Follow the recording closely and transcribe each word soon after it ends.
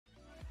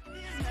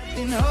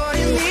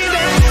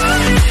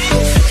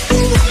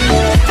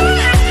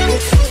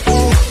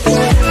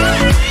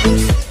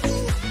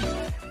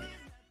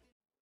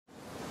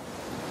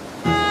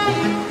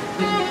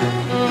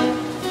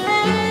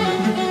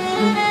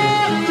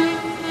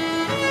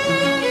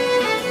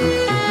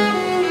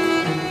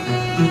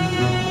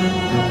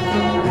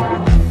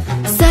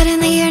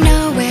Suddenly you're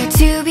nowhere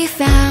to be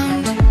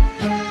found.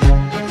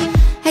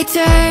 I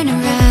turn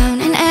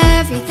around and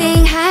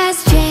everything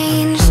has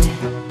changed.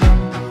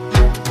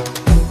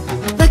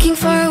 Looking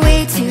for a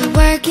way to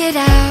work it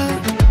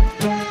out.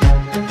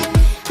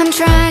 I'm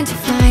trying to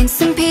find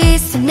some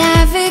peace to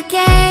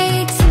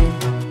navigate.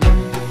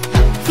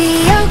 The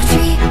oak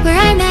tree where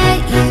I met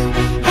you,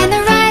 and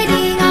the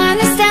writing on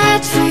the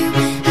statue.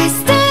 I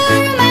still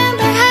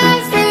remember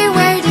every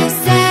word you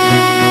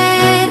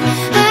said.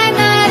 I'm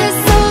not a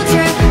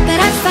soldier, but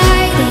I'm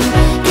fighting.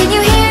 Can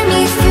you hear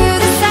me through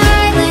the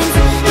silence?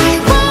 I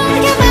won't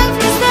give up,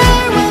 'cause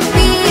there will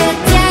be a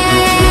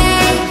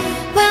day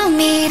we'll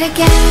meet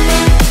again.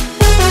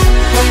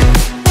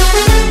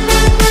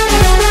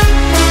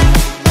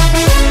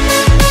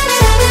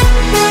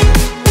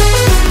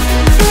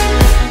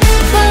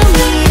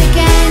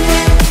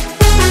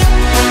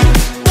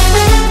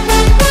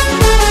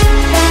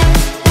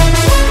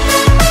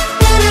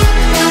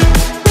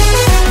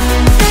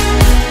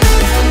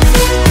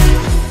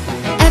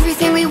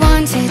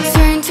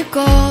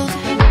 Gold.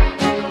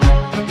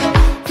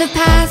 The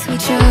path we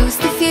chose,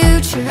 the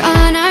future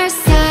on our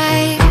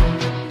side.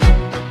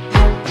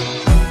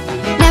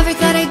 Never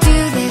thought I'd do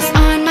this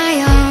on my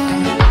own,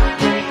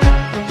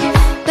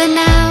 but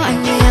now I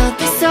wield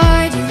the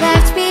sword you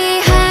left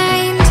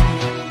behind.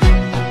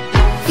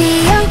 The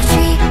oak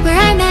tree where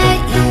I met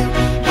you,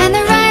 and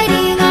the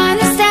writing on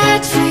the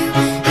statue.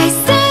 I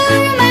still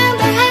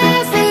remember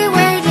every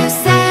word you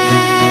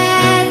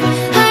said.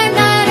 I'm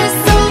not a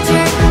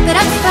soldier, but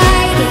I'm fighting.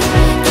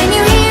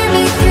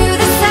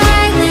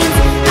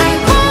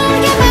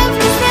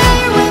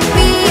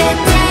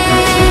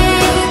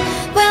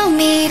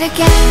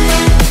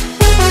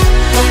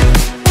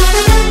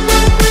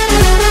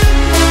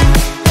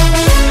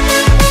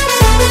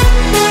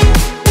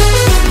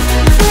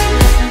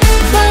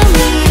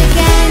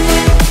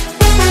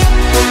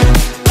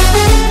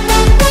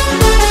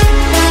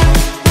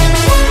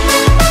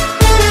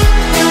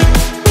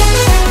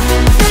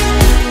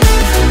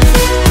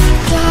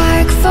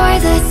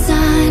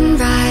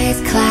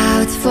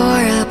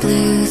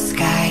 Blue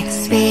sky,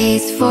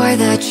 space for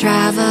the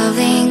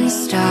traveling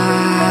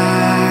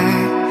star.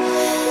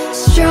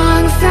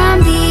 Strong from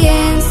the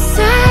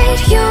inside,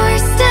 you're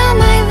still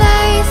my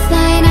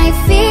lifeline. I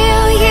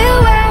feel you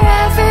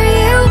wherever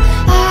you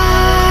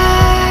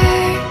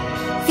are.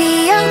 The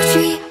oak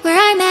tree where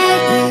I met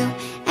you,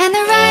 and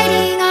the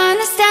writing on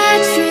the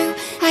statue.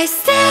 I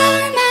still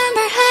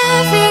remember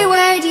every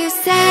word you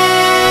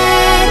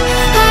said.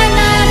 I'm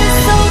not a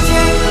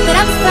soldier, but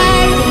I'm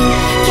fighting.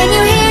 Can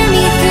you hear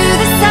me through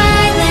the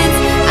silence?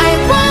 I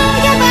won't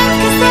give up,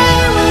 'cause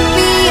there will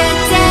be a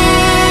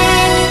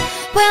day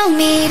we'll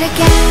meet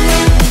again.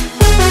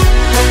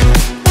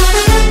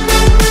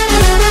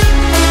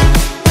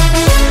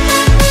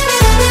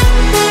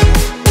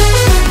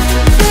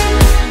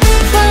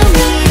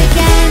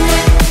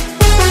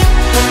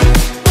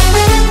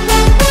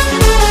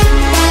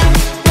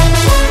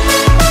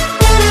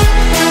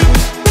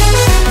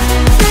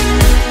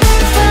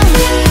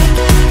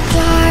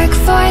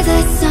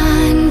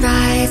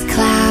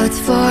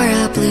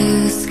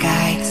 Blue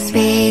sky,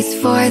 space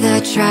for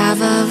the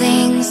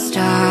traveling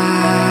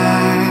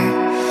star.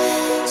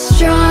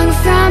 Strong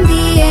from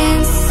the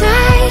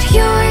inside,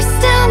 you're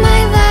still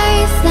my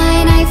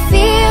lifeline. I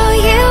feel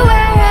you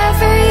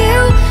wherever you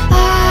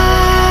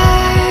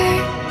are.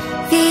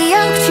 The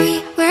oak tree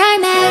where I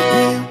met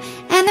you,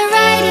 and the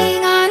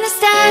writing on the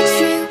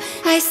statue.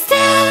 I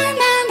still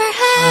remember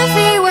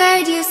every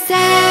word you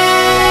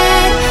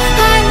said.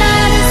 I'm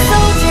not a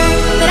soldier,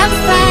 but I'm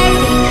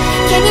fighting.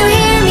 Can you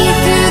hear me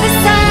through the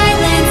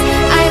silence?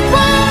 I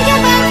won't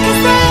give up,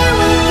 'cause there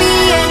will be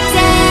a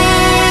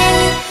day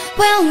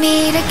we'll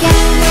meet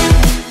again.